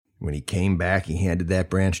When he came back, he handed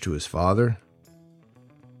that branch to his father,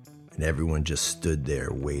 and everyone just stood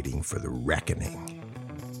there waiting for the reckoning.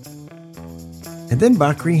 And then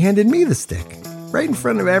Bakri handed me the stick, right in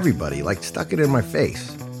front of everybody, like stuck it in my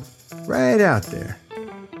face, right out there.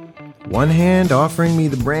 One hand offering me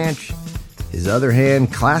the branch, his other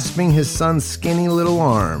hand clasping his son's skinny little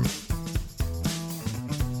arm.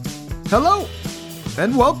 Hello,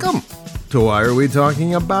 and welcome to Why Are We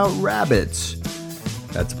Talking About Rabbits?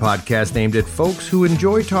 That's a podcast aimed at folks who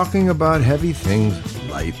enjoy talking about heavy things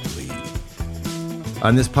lightly.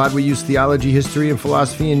 On this pod, we use theology, history, and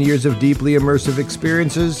philosophy and years of deeply immersive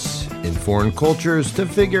experiences in foreign cultures to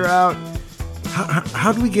figure out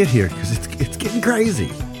how do we get here, because it's getting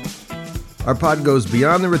crazy. Our pod goes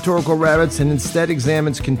beyond the rhetorical rabbits and instead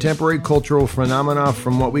examines contemporary cultural phenomena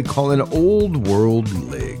from what we call an old world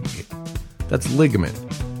lig. That's ligament.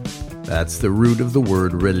 That's the root of the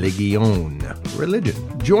word religion.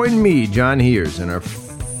 Religion. Join me, John Heers, and our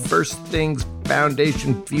First Things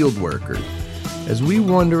Foundation field worker as we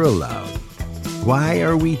wonder aloud, why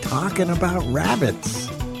are we talking about rabbits?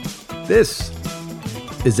 This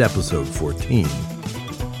is episode 14.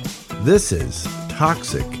 This is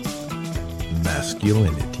Toxic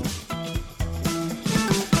Masculinity.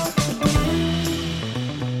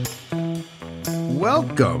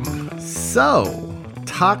 Welcome. So,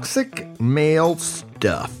 toxic male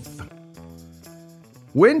stuff.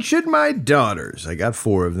 When should my daughters, I got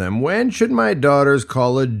 4 of them, when should my daughters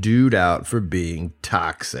call a dude out for being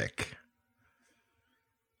toxic?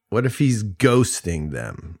 What if he's ghosting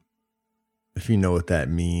them? If you know what that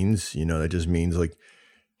means, that just means like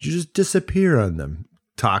you just disappear on them.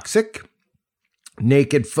 Toxic?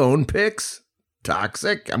 Naked phone pics?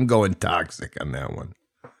 Toxic? I'm going toxic on that one.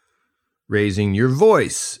 Raising your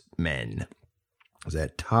voice, men. Is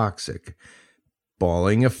that toxic?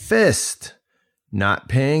 Balling a fist. Not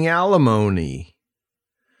paying alimony.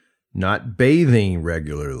 Not bathing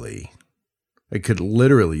regularly. It could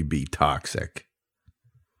literally be toxic.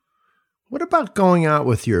 What about going out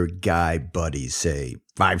with your guy buddies, say,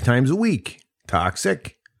 5 times a week?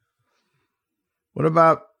 Toxic? What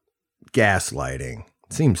about gaslighting?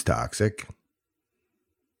 Seems toxic.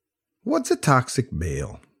 What's a toxic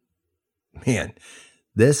male? Man,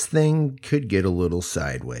 this thing could get a little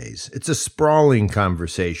sideways. It's a sprawling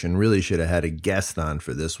conversation. Really should have had a guest on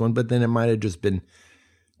for this one, but then it might have just been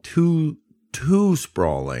too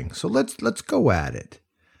sprawling. So let's go at it.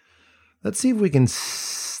 Let's see if we can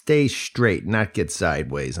stay straight, not get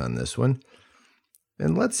sideways on this one.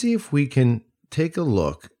 And let's see if we can take a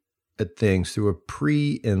look at things through a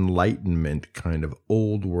pre-enlightenment kind of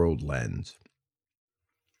old world lens.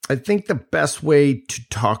 I think the best way to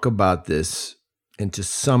talk about this and to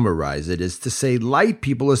summarize it is to say light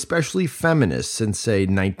people, especially feminists since, say,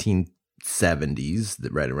 1970s,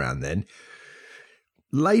 right around then,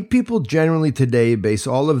 light people generally today base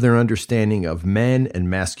all of their understanding of men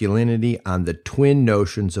and masculinity on the twin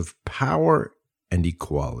notions of power and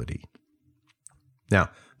equality.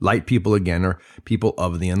 Now, light people, again, are people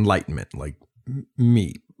of the Enlightenment, like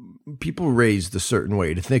me. People raised a certain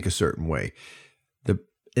way, to think a certain way. The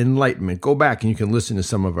Enlightenment, go back and you can listen to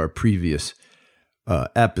some of our previous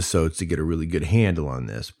episodes to get a really good handle on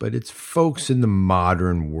this, but it's folks in the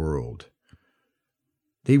modern world.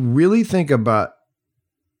 They really think about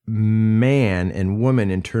man and woman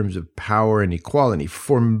in terms of power and equality.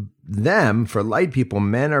 For them, for light people,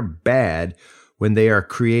 men are bad when they are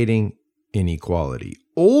creating inequality.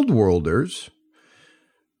 Old worlders,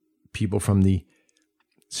 people from the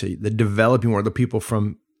developing world, the people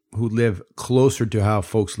who live closer to how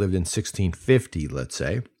folks lived in 1650, let's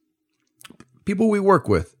say, people we work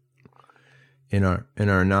with in our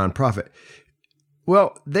nonprofit.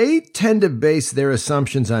 Well, they tend to base their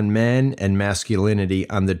assumptions on men and masculinity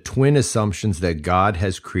on the twin assumptions that God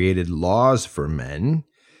has created laws for men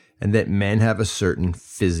and that men have a certain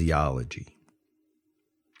physiology.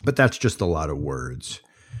 But that's just a lot of words.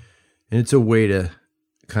 And it's a way to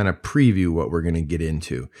kind of preview what we're going to get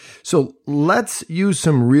into. So let's use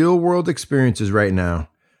some real world experiences right now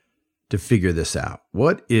to figure this out.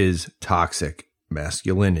 What is toxic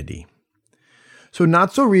masculinity? So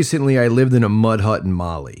not so recently, I lived in a mud hut in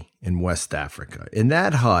Mali in West Africa. In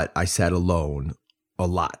that hut, I sat alone a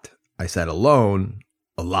lot. I sat alone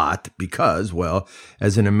a lot because, well,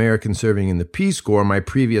 as an American serving in the Peace Corps, my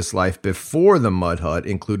previous life before the mud hut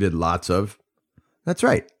included lots of, that's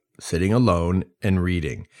right, sitting alone and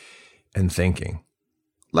reading and thinking.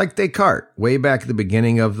 Like Descartes, way back at the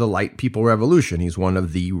beginning of the Light People Revolution. He's one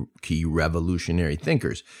of the key revolutionary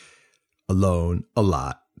thinkers. Alone, a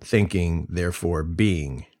lot, thinking, therefore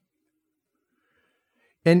being.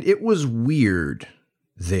 And it was weird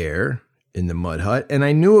there in the mud hut, and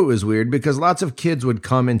I knew it was weird because lots of kids would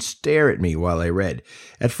come and stare at me while I read.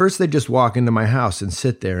 At first, they'd just walk into my house and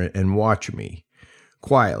sit there and watch me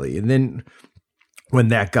quietly. And then when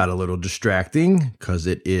that got a little distracting, because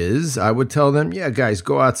it is, I would tell them, yeah, guys,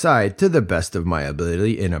 go outside to the best of my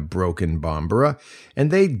ability in a broken Bambara. And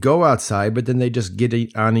they'd go outside, but then they just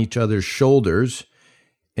get on each other's shoulders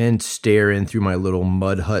and stare in through my little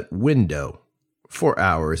mud hut window for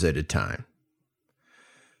hours at a time.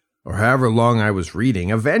 Or however long I was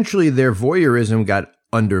reading. Eventually, their voyeurism got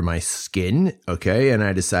under my skin, okay, and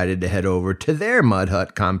I decided to head over to their mud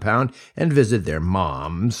hut compound and visit their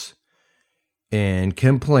moms and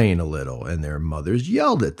complain a little, and their mothers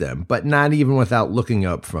yelled at them, but not even without looking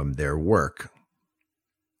up from their work.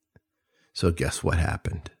 So guess what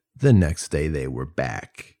happened? The next day, they were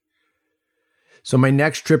back. So my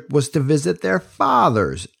next trip was to visit their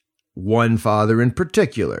fathers. One father in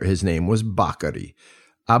particular, his name was Bakari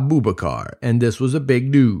Abubakar, and this was a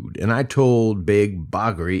big dude. And I told Big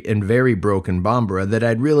Bakari in very broken Bambara that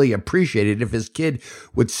I'd really appreciate it if his kid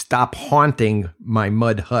would stop haunting my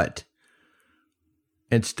mud hut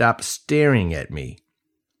and stop staring at me.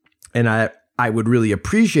 And I would really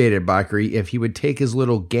appreciate it, Bakari, if he would take his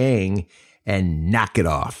little gang and knock it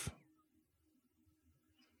off.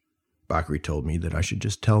 Bakari told me that I should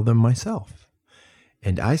just tell them myself.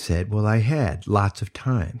 And I said, well, I had lots of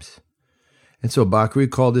times. And so Bakari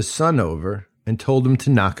called his son over and told him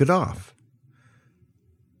to knock it off.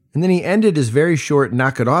 And then he ended his very short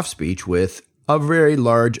knock it off speech with a very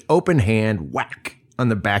large open hand whack on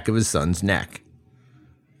the back of his son's neck.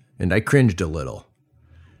 And I cringed a little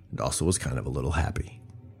and also was kind of a little happy.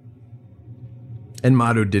 And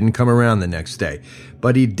Madhu didn't come around the next day,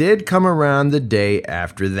 but he did come around the day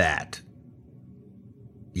after that.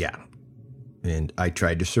 Yeah. And I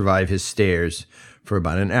tried to survive his stares for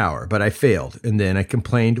about an hour, but I failed. And then I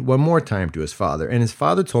complained one more time to his father. And his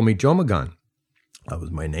father told me, Jomagan, that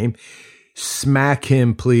was my name, smack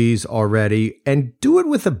him, please, already. And do it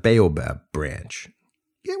with a baobab branch.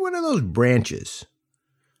 Get one of those branches.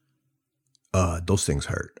 Those things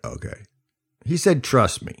hurt. Okay. He said,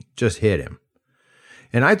 trust me, just hit him.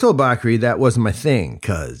 And I told Bakari that wasn't my thing,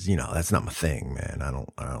 because, that's not my thing, man. I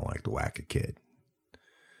don't like to whack a kid.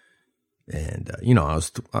 And, I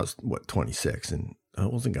was 26, and I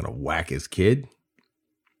wasn't going to whack his kid.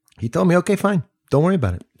 He told me, okay, fine. Don't worry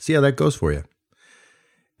about it. See how that goes for you.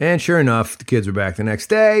 And sure enough, the kids were back the next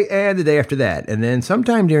day and the day after that. And then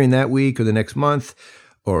sometime during that week or the next month,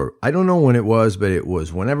 or I don't know when it was, but it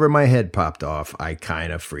was whenever my head popped off, I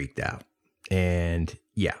kind of freaked out. And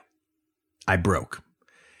yeah, I broke.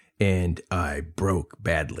 And I broke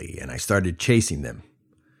badly, and I started chasing them.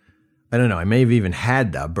 I don't know. I may have even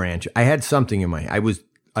had the branch. I had something in my,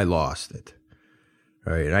 I lost it.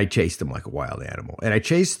 All right. And I chased them like a wild animal. And I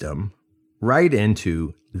chased them right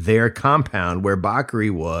into their compound where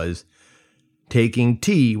Bakari was taking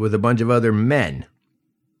tea with a bunch of other men.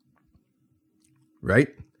 Right?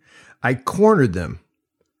 I cornered them.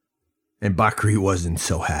 And Bakari wasn't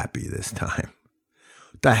so happy this time.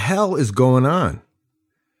 What the hell is going on?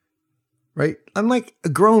 Right? I'm like a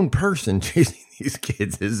grown person chasing these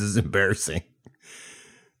kids. This is embarrassing.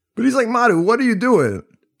 But he's like, Madhu, what are you doing?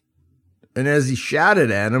 And as he shouted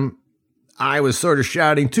at him, I was sort of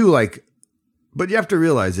shouting too, like, but you have to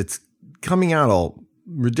realize it's coming out all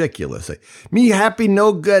ridiculous. Like, me happy,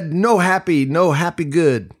 no good, no happy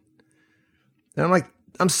good. And I'm like,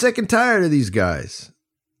 I'm sick and tired of these guys.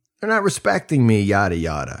 They're not respecting me, yada,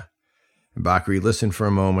 yada. And Bakari listened for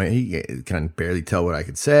a moment. He kind of barely tell what I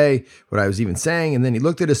could say, what I was even saying. And then he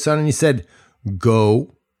looked at his son and he said,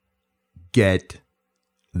 go get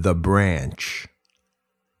the branch.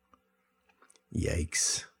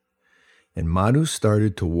 Yikes. And Madhu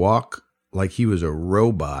started to walk like he was a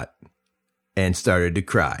robot and started to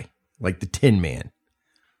cry like the Tin Man.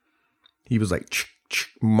 He was like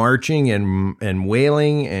marching and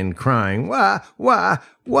wailing and crying, wah, wah,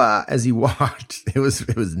 wah, as he walked. It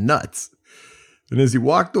was nuts. And as he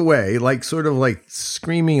walked away, like sort of like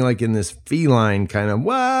screaming like in this feline kind of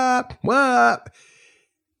wah, wah,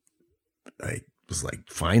 I was like,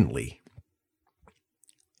 finally,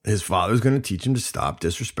 his father's going to teach him to stop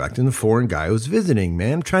disrespecting the foreign guy who's visiting,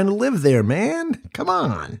 man. I'm trying to live there, man. Come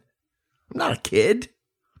on. I'm not a kid.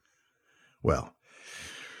 Well,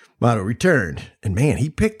 Madhu returned, and man, he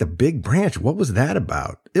picked a big branch. What was that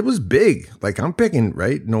about? It was big. Like I'm picking,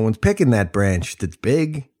 right? No one's picking that branch that's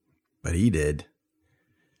big, but he did.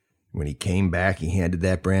 When he came back, he handed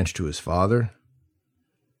that branch to his father,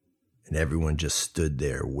 and everyone just stood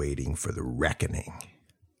there waiting for the reckoning.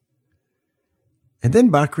 And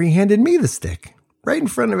then Bakari handed me the stick. right in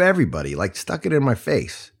front of everybody, like stuck it in my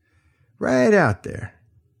face, right out there.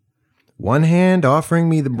 One hand offering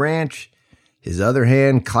me the branch, his other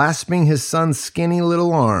hand clasping his son's skinny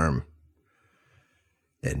little arm.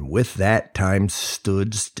 And with that, time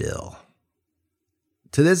stood still.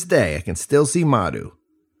 To this day, I can still see Madhu.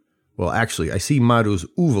 Well, actually, I see Madhu's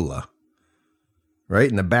uvula right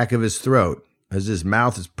in the back of his throat as his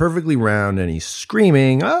mouth is perfectly round and he's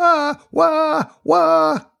screaming, ah, wah,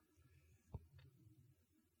 wah.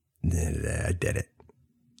 I did it.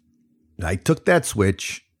 I took that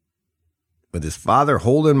switch. With his father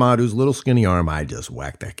holding Madhu's little skinny arm, I just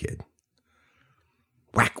whacked that kid.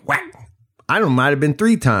 Whack, whack. I don't know, might have been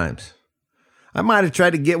 3 times. I might have tried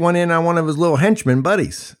to get one in on one of his little henchmen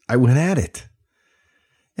buddies. I went at it.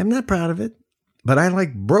 I'm not proud of it, but I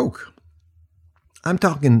broke. I'm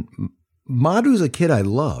talking, Madhu's a kid I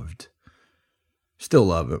loved. Still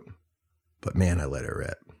love him. But man, I let it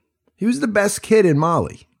rip. He was the best kid in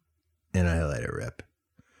Mali. And I let it rip.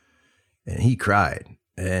 And he cried.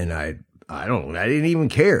 And I didn't even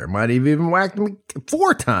care. Might have even whacked me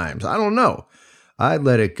 4 times. I don't know. I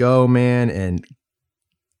let it go, man. And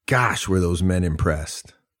gosh, were those men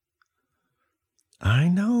impressed. I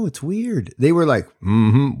know, it's weird. They were like,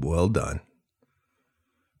 well done.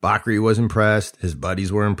 Bakri was impressed. His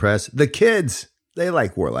buddies were impressed. The kids, they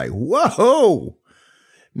were like, whoa,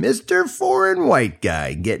 Mr. Foreign White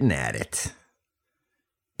Guy getting at it.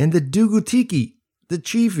 And the Dugutiki, the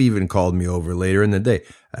chief even called me over later in the day.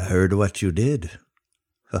 I heard what you did.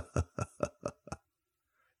 It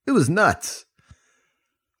was nuts.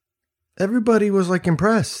 Everybody was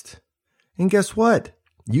impressed. And guess what?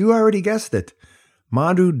 You already guessed it.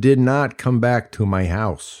 Madhu did not come back to my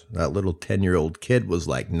house. That little 10-year-old kid was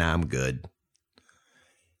like, nah, I'm good.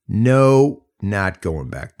 No, not going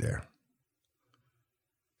back there.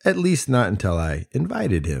 At least not until I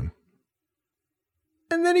invited him.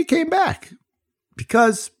 And then he came back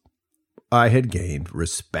because I had gained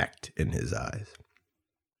respect in his eyes.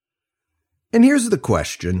 And here's the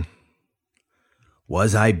question.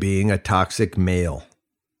 Was I being a toxic male?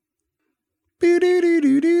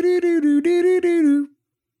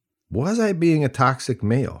 Was I being a toxic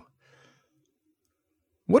male?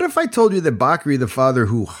 What if I told you that Bakri, the father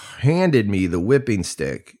who handed me the whipping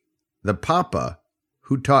stick, the papa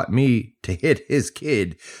who taught me to hit his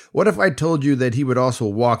kid, what if I told you that he would also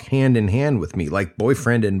walk hand in hand with me, like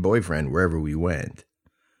boyfriend and boyfriend, wherever we went?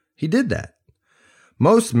 He did that.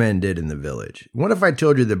 Most men did in the village. What if I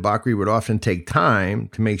told you that Bakri would often take time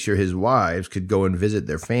to make sure his wives could go and visit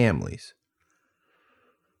their families?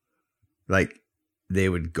 They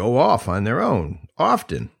would go off on their own,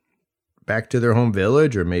 often, back to their home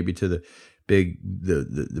village or maybe to the big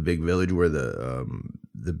village where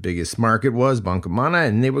the biggest market was, Bankamana,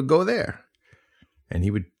 and they would go there. And he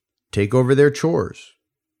would take over their chores.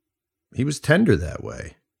 He was tender that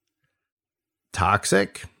way.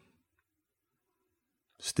 Toxic?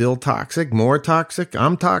 Still toxic? More toxic?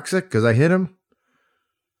 I'm toxic because I hit him?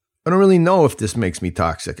 I don't really know if this makes me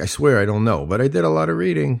toxic. I swear I don't know. But I did a lot of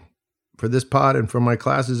reading for this pod and for my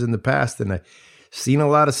classes in the past, and I've seen a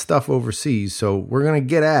lot of stuff overseas. So we're going to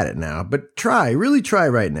get at it now. But really try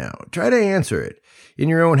right now. Try to answer it in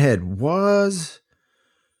your own head. Was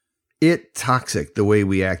it toxic the way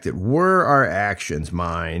we acted? Were our actions,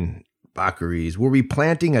 mine, Bakri's, were we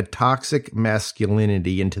planting a toxic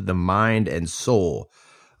masculinity into the mind and soul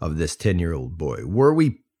of this 10-year-old boy? Were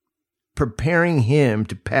we preparing him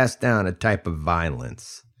to pass down a type of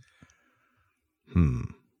violence?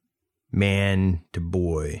 Man to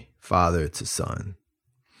boy, father to son.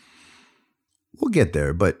 We'll get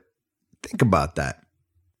there, but think about that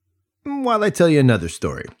while I tell you another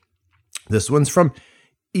story. This one's from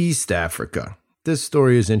East Africa. This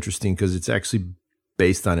story is interesting because it's actually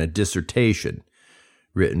based on a dissertation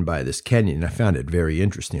written by this Kenyan. I found it very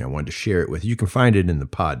interesting. I wanted to share it with you. You can find it in the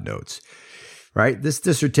pod notes, right? This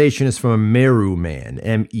dissertation is from a Meru man,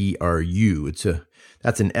 M-E-R-U.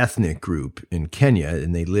 That's an ethnic group in Kenya,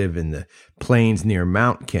 and they live in the plains near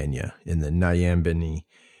Mount Kenya in the Nyambani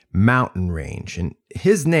mountain range. And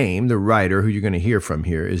his name, the writer who you're going to hear from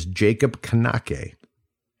here, is Jacob Kanake.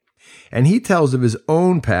 And he tells of his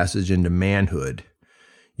own passage into manhood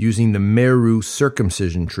using the Meru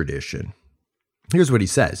circumcision tradition. Here's what he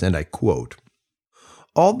says, and I quote,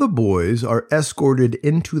 "All the boys are escorted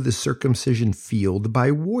into the circumcision field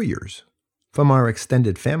by warriors from our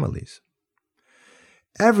extended families.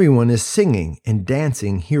 Everyone is singing and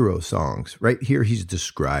dancing hero songs." Right here, he's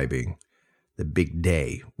describing the big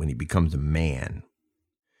day when he becomes a man.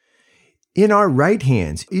 "In our right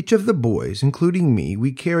hands, each of the boys, including me,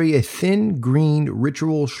 we carry a thin green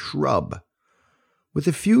ritual shrub. with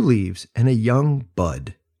a few leaves and a young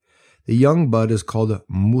bud. The young bud is called a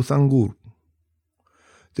muthanguru.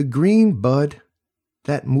 The green bud,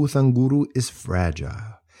 that muthanguru, is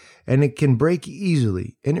fragile, and it can break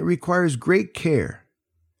easily, and it requires great care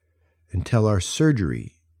until our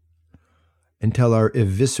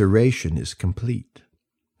evisceration is complete.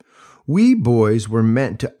 We boys were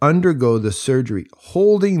meant to undergo the surgery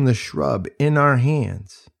holding the shrub in our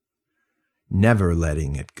hands, never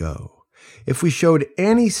letting it go. If we showed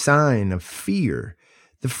any sign of fear,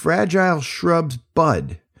 the fragile shrub's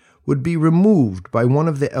bud would be removed by one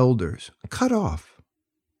of the elders, cut off,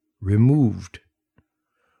 removed,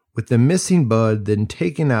 with the missing bud then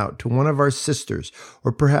taken out to one of our sisters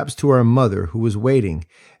or perhaps to our mother who was waiting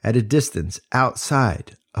at a distance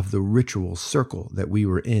outside of the ritual circle that we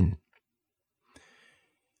were in.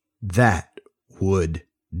 That would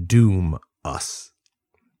doom us.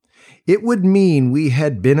 It would mean we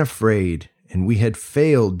had been afraid and we had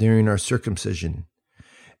failed during our circumcision.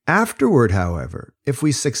 Afterward, however, if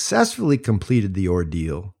we successfully completed the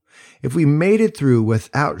ordeal, if we made it through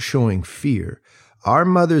without showing fear, our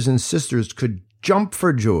mothers and sisters could jump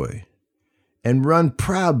for joy and run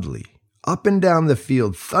proudly up and down the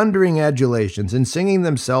field, thundering adulations and singing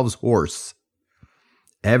themselves hoarse.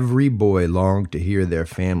 Every boy longed to hear their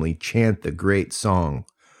family chant the great song,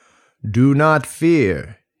 "Do not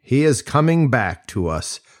fear, he is coming back to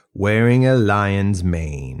us, wearing a lion's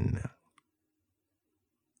mane."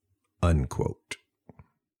 Unquote.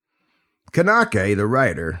 Kanake, the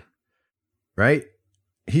writer, right?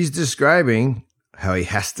 He's describing how he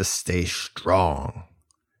has to stay strong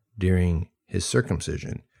during his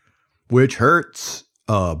circumcision, which hurts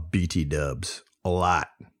BT dubs a lot.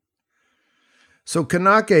 So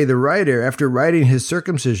Kanake, the writer, after writing his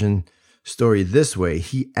circumcision story this way,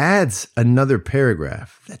 he adds another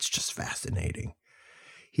paragraph that's just fascinating.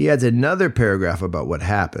 He adds another paragraph about what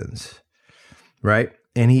happens, right?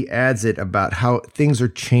 And he adds it about how things are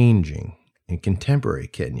changing in contemporary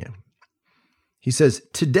Kenya. He says,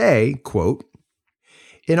 today, quote,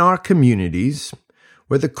 in our communities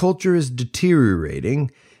where the culture is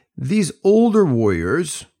deteriorating, these older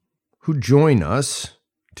warriors who join us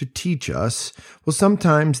to teach us, well,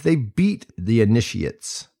 sometimes they beat the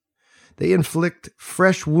initiates. They inflict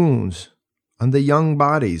fresh wounds on the young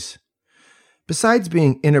bodies. Besides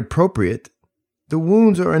being inappropriate, the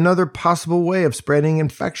wounds are another possible way of spreading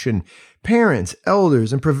infection. Parents,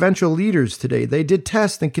 elders, and provincial leaders today, they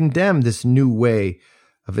detest and condemn this new way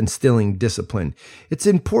of instilling discipline. It's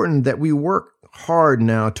important that we work hard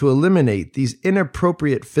now to eliminate these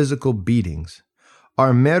inappropriate physical beatings.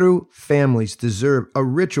 Our Meru families deserve a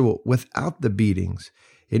ritual without the beatings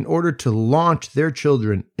in order to launch their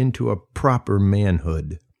children into a proper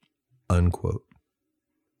manhood. Unquote.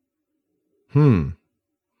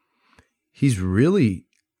 He's really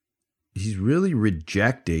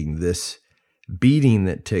rejecting this beating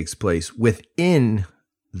that takes place within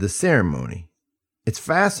the ceremony. It's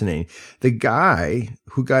fascinating. The guy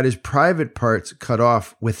who got his private parts cut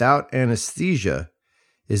off without anesthesia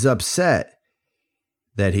is upset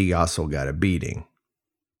that he also got a beating.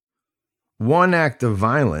 One act of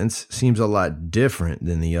violence seems a lot different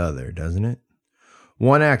than the other, doesn't it?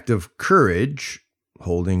 One act of courage,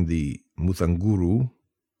 holding the muthanguru,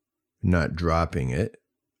 not dropping it,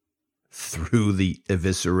 through the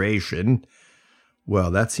evisceration,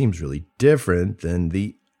 well, that seems really different than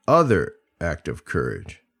the other act of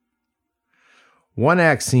courage. One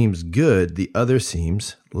act seems good, the other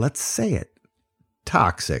seems, let's say it,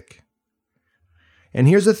 toxic. And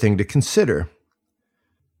here's a thing to consider.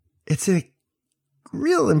 It's a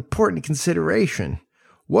real important consideration.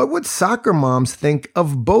 What would soccer moms think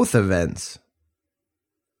of both events?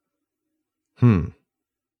 Can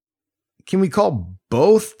we call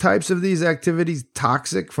both types of these activities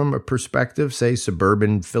toxic from a perspective, say,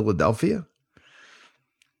 suburban Philadelphia?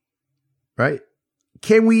 Right?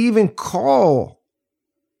 Can we even call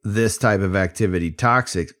this type of activity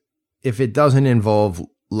toxic if it doesn't involve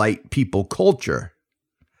light people culture?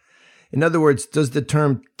 In other words, does the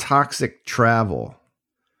term toxic travel?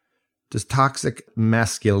 Does toxic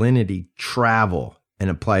masculinity travel and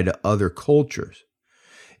apply to other cultures?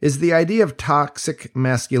 Is the idea of toxic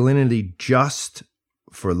masculinity just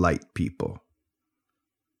for light people?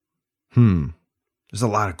 There's a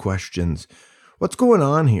lot of questions. What's going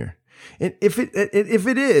on here? And if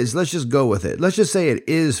it is, let's just go with it. Let's just say it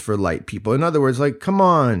is for light people. In other words, like, come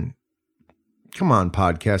on,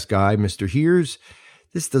 podcast guy, Mr. Hears.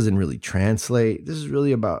 This doesn't really translate. This is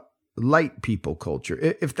really about light people culture.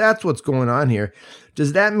 If that's what's going on here,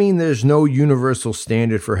 does that mean there's no universal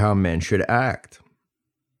standard for how men should act?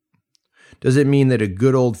 Does it mean that a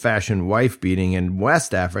good old-fashioned wife beating in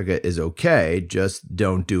West Africa is okay? Just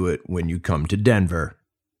don't do it when you come to Denver.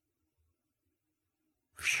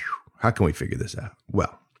 Phew. How can we figure this out?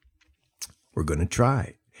 Well, we're going to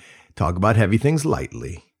try. Talk about heavy things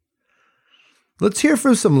lightly. Let's hear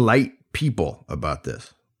from some light people about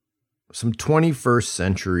this. Some 21st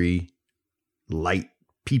century light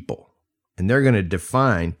people. And they're going to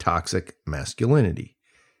define toxic masculinity.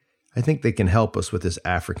 I think they can help us with this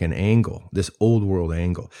African angle, this old world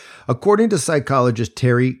angle. According to psychologist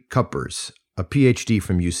Terry Kuppers, a PhD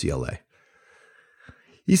from UCLA,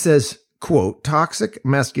 he says, quote, toxic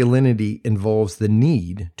masculinity involves the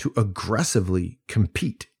need to aggressively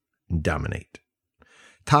compete and dominate.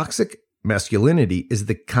 Toxic masculinity is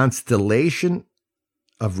the constellation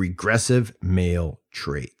of regressive male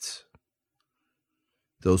traits.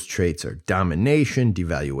 Those traits are domination,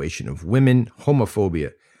 devaluation of women,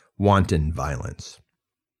 homophobia, wanton violence.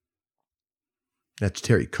 That's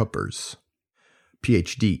Terry Kuppers,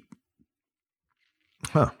 PhD.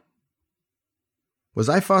 Was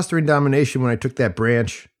I fostering domination when I took that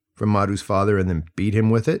branch from Madhu's father and then beat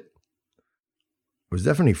him with it? I was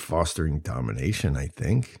definitely fostering domination, I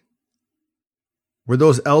think. Were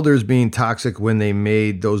those elders being toxic when they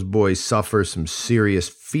made those boys suffer some serious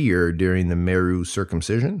fear during the Meru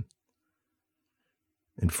circumcision?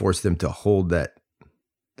 And forced them to hold that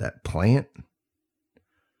plant?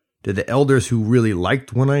 Did the elders who really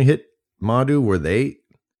liked when I hit Madhu, were they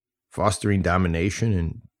fostering domination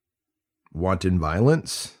and wanton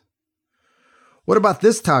violence? What about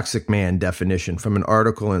this toxic man definition from an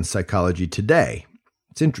article in Psychology Today?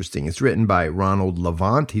 It's interesting. It's written by Ronald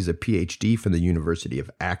Levant. He's a PhD from the University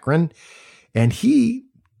of Akron. And he,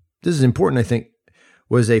 this is important, I think,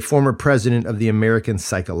 was a former president of the American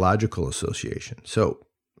Psychological Association. So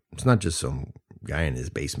it's not just some guy in his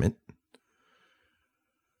basement,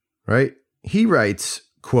 right? He writes,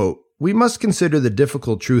 quote, we must consider the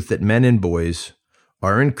difficult truth that men and boys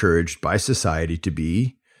are encouraged by society to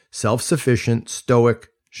be self-sufficient, stoic,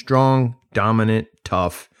 strong, dominant,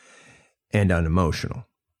 tough, and unemotional.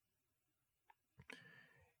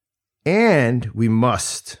 And we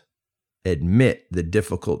must admit the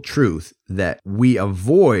difficult truth that we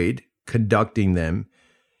avoid conducting them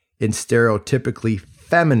in stereotypically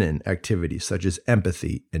feminine activities such as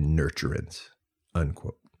empathy and nurturance,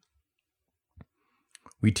 unquote.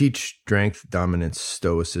 We teach strength, dominance,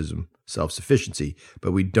 stoicism, self-sufficiency,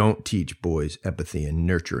 but we don't teach boys empathy and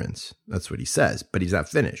nurturance. That's what he says, but he's not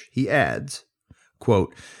finished. He adds,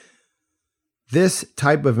 quote, this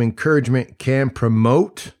type of encouragement can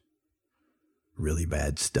promote really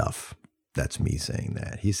bad stuff. That's me saying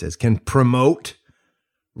that. He says, can promote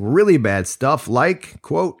really bad stuff like,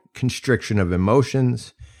 quote, constriction of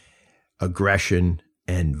emotions, aggression,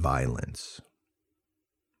 and violence.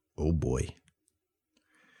 Oh boy.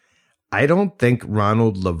 I don't think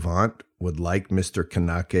Ronald Levant would like Mr.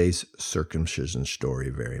 Kanake's circumcision story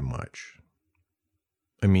very much.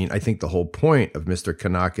 I mean, I think the whole point of Mr.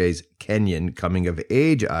 Kanake's Kenyan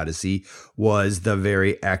coming-of-age odyssey was the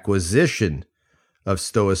very acquisition of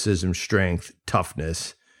stoicism, strength,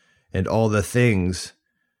 toughness, and all the things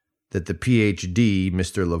that the PhD,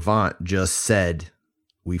 Mr. Levant, just said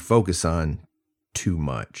we focus on too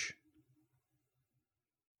much.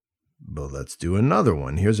 But let's do another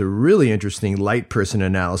one. Here's a really interesting light person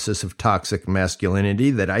analysis of toxic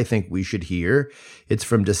masculinity that I think we should hear. It's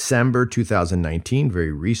from December 2019,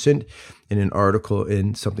 very recent, in an article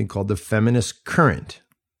in something called The Feminist Current.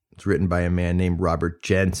 It's written by a man named Robert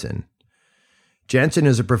Jensen. Jensen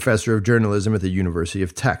is a professor of journalism at the University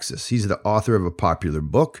of Texas. He's the author of a popular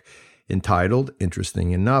book entitled,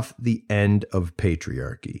 interesting enough, The End of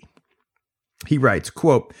Patriarchy. He writes,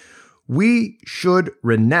 quote, we should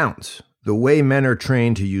renounce the way men are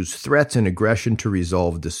trained to use threats and aggression to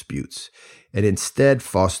resolve disputes, and instead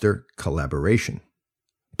foster collaboration.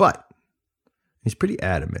 But, he's pretty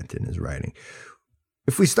adamant in his writing,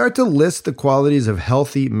 if we start to list the qualities of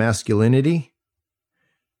healthy masculinity,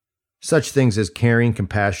 such things as caring,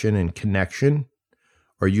 compassion, and connection,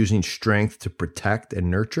 or using strength to protect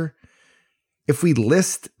and nurture, if we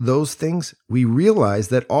list those things, we realize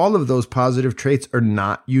that all of those positive traits are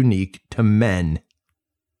not unique to men.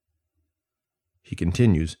 He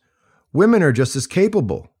continues, women are just as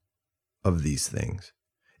capable of these things.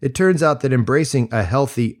 It turns out that embracing a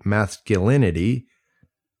healthy masculinity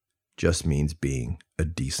just means being a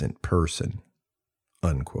decent person,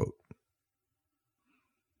 unquote.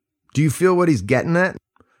 Do you feel what he's getting at?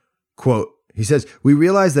 Quote, he says, we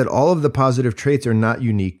realize that all of the positive traits are not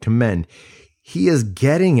unique to men. He is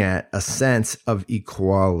getting at a sense of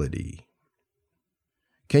equality.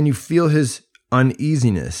 Can you feel his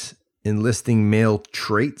uneasiness enlisting male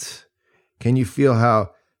traits, can you feel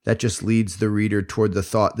how that just leads the reader toward the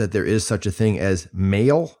thought that there is such a thing as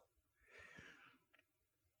male?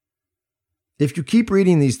 If you keep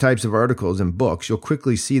reading these types of articles and books, you'll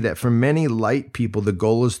quickly see that for many light people, the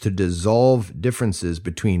goal is to dissolve differences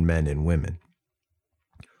between men and women.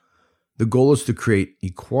 The goal is to create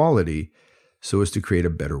equality so as to create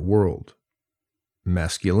a better world.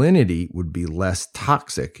 Masculinity would be less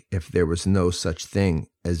toxic if there was no such thing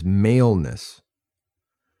as maleness.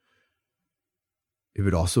 It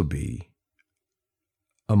would also be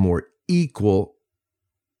a more equal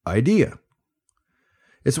idea.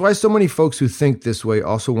 It's why so many folks who think this way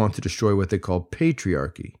also want to destroy what they call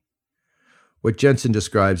patriarchy, what Jensen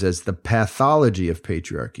describes as the pathology of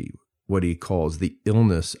patriarchy, what he calls the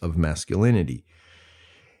illness of masculinity.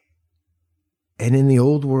 And in the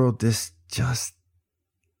old world, this just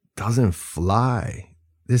doesn't fly.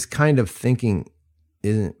 This kind of thinking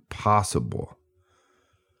isn't possible.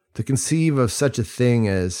 To conceive of such a thing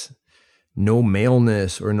as no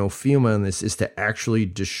maleness or no femaleness is to actually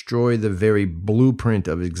destroy the very blueprint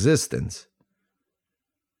of existence.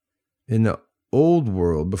 In the old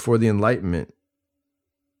world, before the Enlightenment,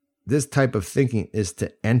 this type of thinking is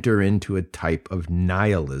to enter into a type of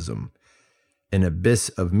nihilism, an abyss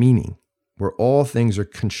of meaning, where all things are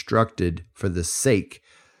constructed for the sake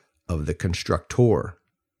of the constructor,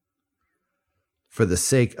 for the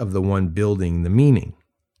sake of the one building the meaning.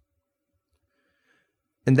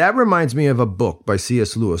 And that reminds me of a book by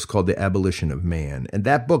C.S. Lewis called The Abolition of Man. And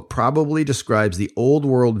that book probably describes the old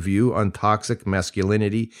world view on toxic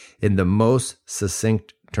masculinity in the most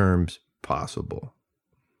succinct terms possible.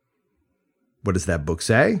 What does that book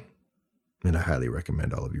say? And I highly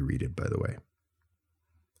recommend all of you read it, by the way.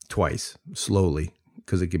 Twice, slowly,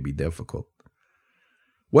 because it can be difficult.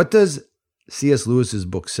 What does C.S. Lewis's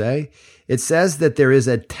book say? It says that there is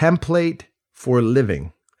a template for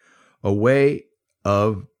living, a way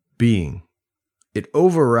of being. It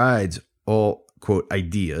overrides all, quote,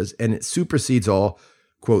 ideas, and it supersedes all,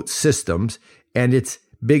 quote, systems, and it's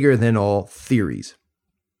bigger than all theories.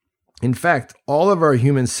 In fact, all of our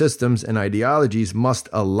human systems and ideologies must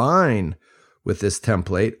align with this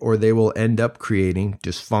template, or they will end up creating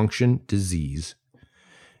dysfunction, disease,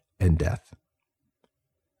 and death.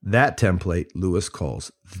 That template Lewis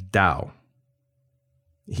calls the Tao.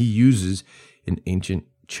 He uses an ancient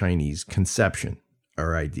Chinese conception,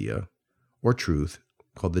 or idea, or truth,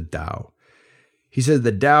 called the Tao. He says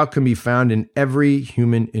the Tao can be found in every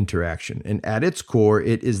human interaction, and at its core,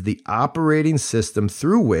 it is the operating system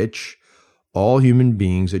through which all human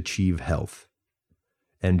beings achieve health,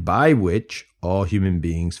 and by which all human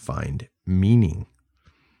beings find meaning.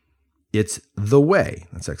 It's the way.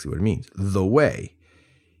 That's actually what it means. The way.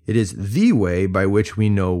 It is the way by which we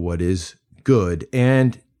know what is good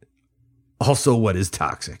and also what is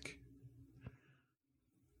toxic.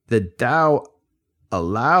 The Tao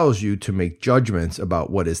allows you to make judgments about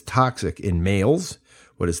what is toxic in males,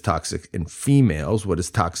 what is toxic in females, what is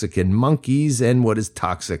toxic in monkeys, and what is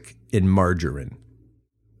toxic in margarine.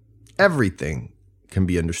 Everything can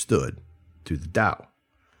be understood through the Tao.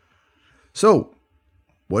 So,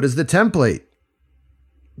 what is the template?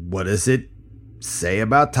 What does it say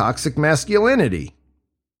about toxic masculinity?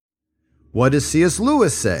 What does C.S.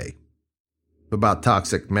 Lewis say about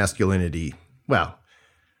toxic masculinity? Well,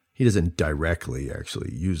 he doesn't directly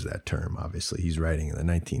actually use that term, obviously. He's writing in the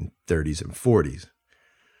 1930s and 40s.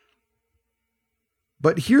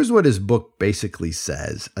 But here's what his book basically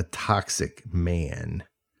says a toxic man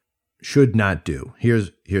should not do.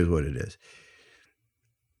 Here's what it is.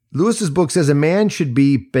 Lewis's book says a man should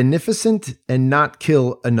be beneficent and not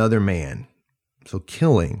kill another man. So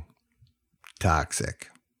killing, toxic.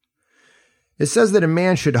 It says that a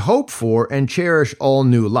man should hope for and cherish all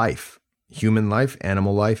new life. Human life,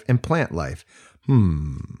 animal life, and plant life.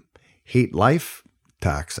 Hate life,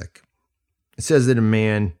 toxic. It says that a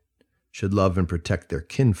man should love and protect their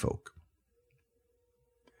kinfolk.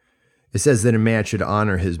 It says that a man should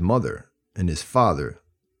honor his mother and his father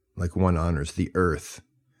like one honors the earth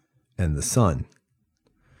and the sun.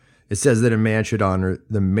 It says that a man should honor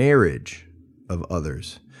the marriage of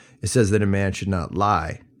others. It says that a man should not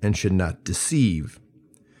lie and should not deceive.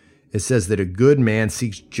 It says that a good man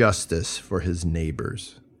seeks justice for his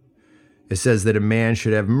neighbors. It says that a man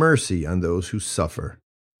should have mercy on those who suffer.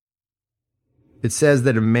 It says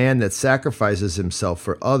that a man that sacrifices himself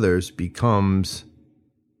for others becomes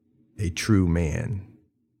a true man.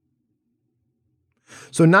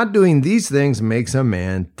 So not doing these things makes a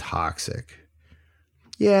man toxic.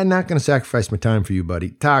 Yeah, not going to sacrifice my time for you,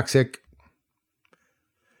 buddy. Toxic.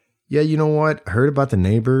 yeah, you know what? I heard about the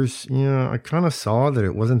neighbors. I kind of saw that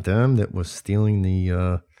it wasn't them that was stealing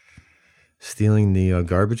the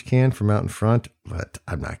garbage can from out in front, but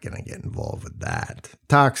I'm not going to get involved with that.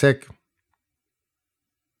 Toxic.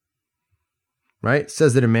 Right? It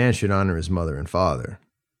says that a man should honor his mother and father.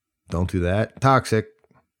 Don't do that. Toxic.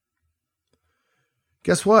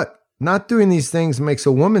 Guess what? Not doing these things makes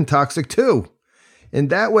a woman toxic too. In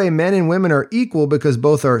that way, men and women are equal because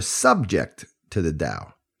both are subject to the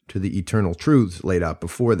Tao, to the eternal truths laid out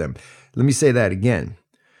before them. Let me say that again.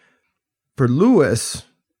 For Lewis,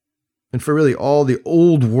 and for really all the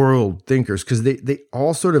old world thinkers, because they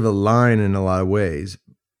all sort of align in a lot of ways,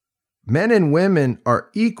 men and women are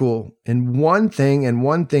equal in one thing and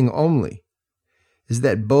one thing only, is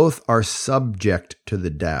that both are subject to the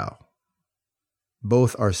Tao.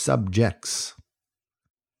 Both are subjects.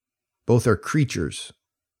 Both are creatures.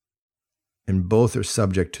 And both are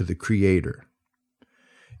subject to the Creator.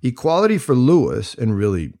 Equality for Lewis, and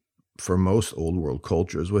really for most old world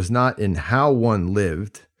cultures, was not in how one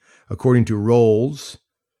lived according to roles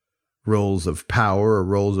of power or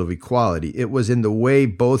roles of equality. It was in the way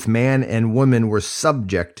both man and woman were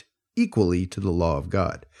subject equally to the law of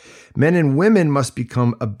God. Men and women must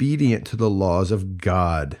become obedient to the laws of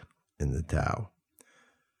God in the Tao.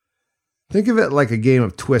 Think of it like a game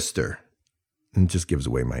of Twister. And it just gives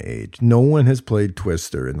away my age. No one has played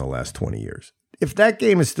Twister in the last 20 years. If that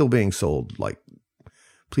game is still being sold,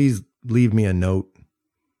 please leave me a note.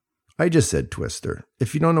 I just said Twister.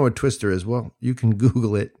 If you don't know what Twister is, well, you can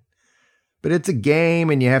Google it. But it's a game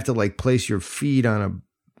and you have to place your feet on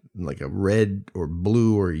a red or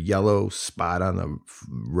blue or yellow spot on the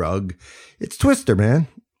rug. It's Twister, man.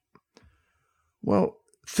 Well,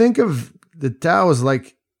 think of the Tao as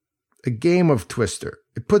like a game of Twister.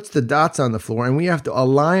 It puts the dots on the floor and we have to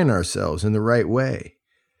align ourselves in the right way.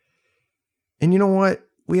 And you know what?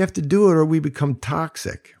 We have to do it or we become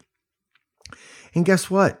toxic. And guess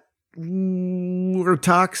what? We're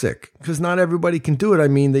toxic because not everybody can do it. I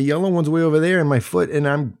mean, the yellow one's way over there in my foot and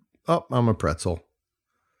I'm a pretzel.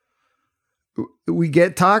 We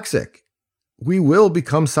get toxic. We will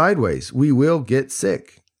become sideways. We will get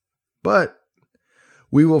sick. But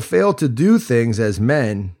we will fail to do things as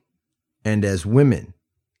men and as women,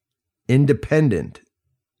 independent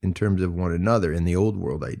in terms of one another in the old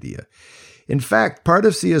world idea. In fact, part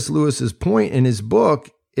of C.S. Lewis's point in his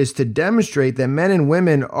book is to demonstrate that men and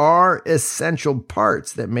women are essential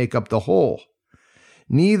parts that make up the whole.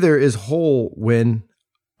 Neither is whole when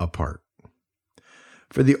apart.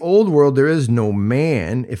 For the old world, there is no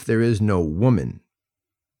man if there is no woman.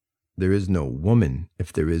 There is no woman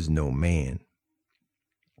if there is no man.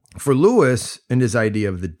 For Lewis and his idea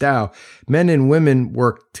of the Tao, men and women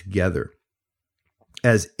work together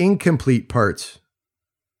as incomplete parts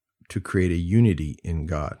to create a unity in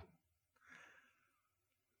God.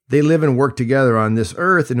 They live and work together on this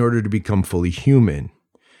earth in order to become fully human,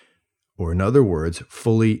 or in other words,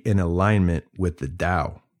 fully in alignment with the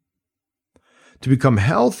Tao. To become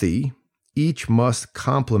healthy, each must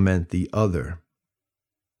complement the other.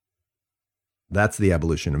 That's the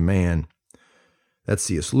abolition of man. That's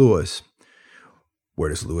C.S. Lewis. Where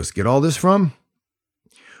does Lewis get all this from?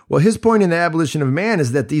 Well, his point in the abolition of man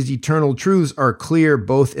is that these eternal truths are clear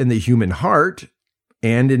both in the human heart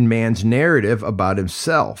and in man's narrative about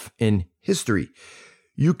himself in history.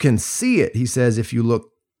 You can see it, he says, if you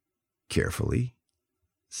look carefully,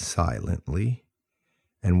 silently,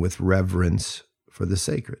 and with reverence for the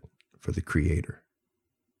sacred, for the Creator,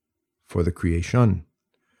 for the creation.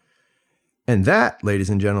 And that, ladies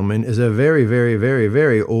and gentlemen, is a very, very, very,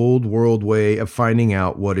 very old world way of finding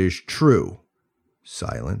out what is true.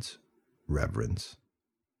 Silence, reverence,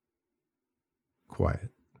 quiet.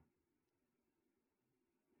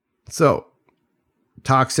 So,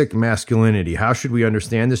 toxic masculinity. How should we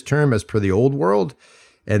understand this term as per the old world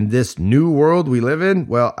and this new world we live in?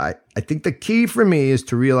 Well, I think the key for me is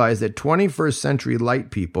to realize that 21st century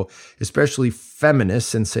light people, especially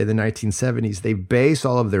feminists in, say, the 1970s, they base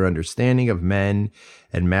all of their understanding of men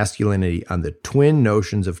and masculinity on the twin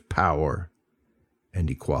notions of power and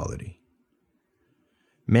equality.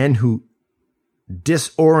 Men who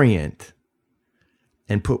disorient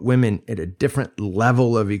and put women at a different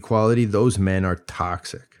level of equality, those men are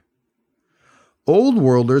toxic. Old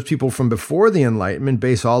worlders, people from before the Enlightenment,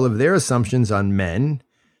 base all of their assumptions on men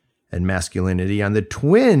and masculinity on the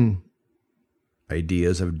twin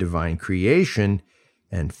ideas of divine creation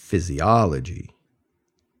and physiology.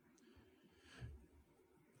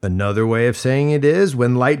 Another way of saying it is,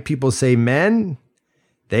 when light people say men,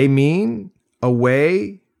 they mean a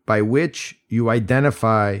way by which you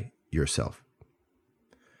identify yourself.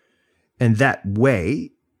 And that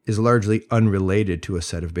way is largely unrelated to a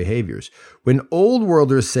set of behaviors. When old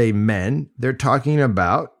worlders say men, they're talking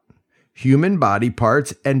about human body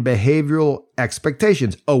parts and behavioral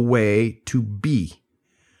expectations, a way to be,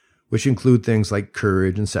 which include things like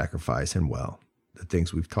courage and sacrifice and, well, the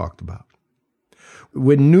things we've talked about.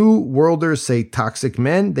 When new worlders say toxic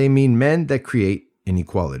men, they mean men that create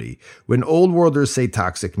inequality. When old worlders say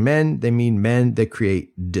toxic men, they mean men that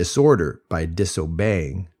create disorder by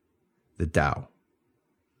disobeying the Tao,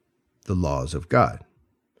 the laws of God.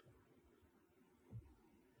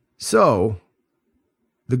 So,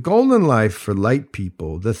 the golden life for light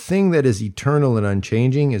people, the thing that is eternal and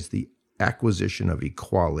unchanging, is the acquisition of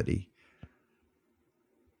equality.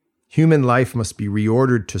 Human life must be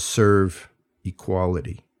reordered to serve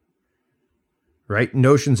equality. Right?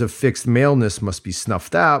 Notions of fixed maleness must be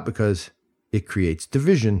snuffed out because it creates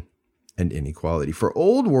division and inequality. For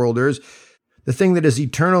old worlders, the thing that is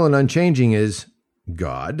eternal and unchanging is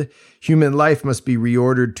God. Human life must be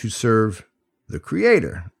reordered to serve the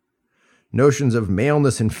Creator. Notions of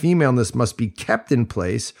maleness and femaleness must be kept in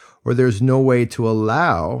place, or there's no way to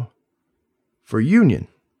allow for union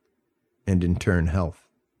and in turn health.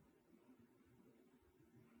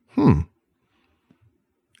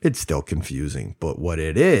 It's still confusing, but what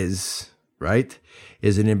it is, right,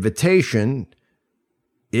 is an invitation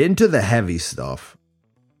into the heavy stuff.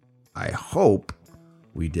 I hope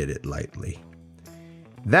we did it lightly.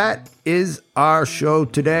 That is our show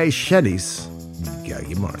today. Shelis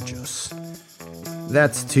Gagimarchos.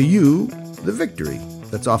 That's to you, the victory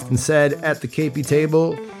that's often said at the KP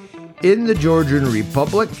table in the Georgian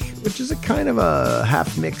Republic, which is a kind of a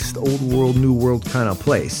half-mixed old world, new world kind of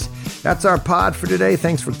place. That's our pod for today.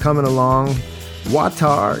 Thanks for coming along.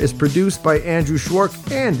 Watar is produced by Andrew Schwark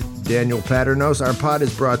and Daniel Paternos. Our pod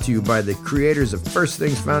is brought to you by the creators of First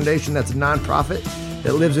Things Foundation. That's a nonprofit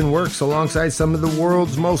that lives and works alongside some of the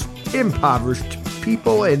world's most impoverished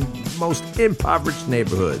people and most impoverished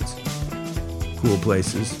neighborhoods. Cool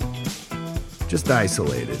places, just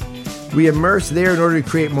isolated. We immerse there in order to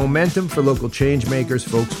create momentum for local change makers,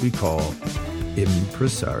 folks we call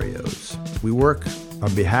impresarios. We work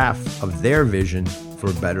on behalf of their vision for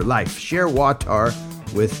a better life. Share Watar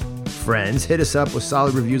with friends. Hit us up with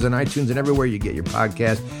solid reviews on iTunes and everywhere you get your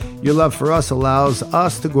podcast. Your love for us allows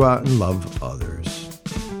us to go out and love others.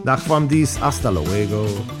 Nachvamdis, hasta luego.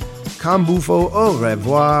 Cambufo, au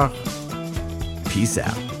revoir. Peace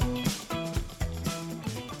out.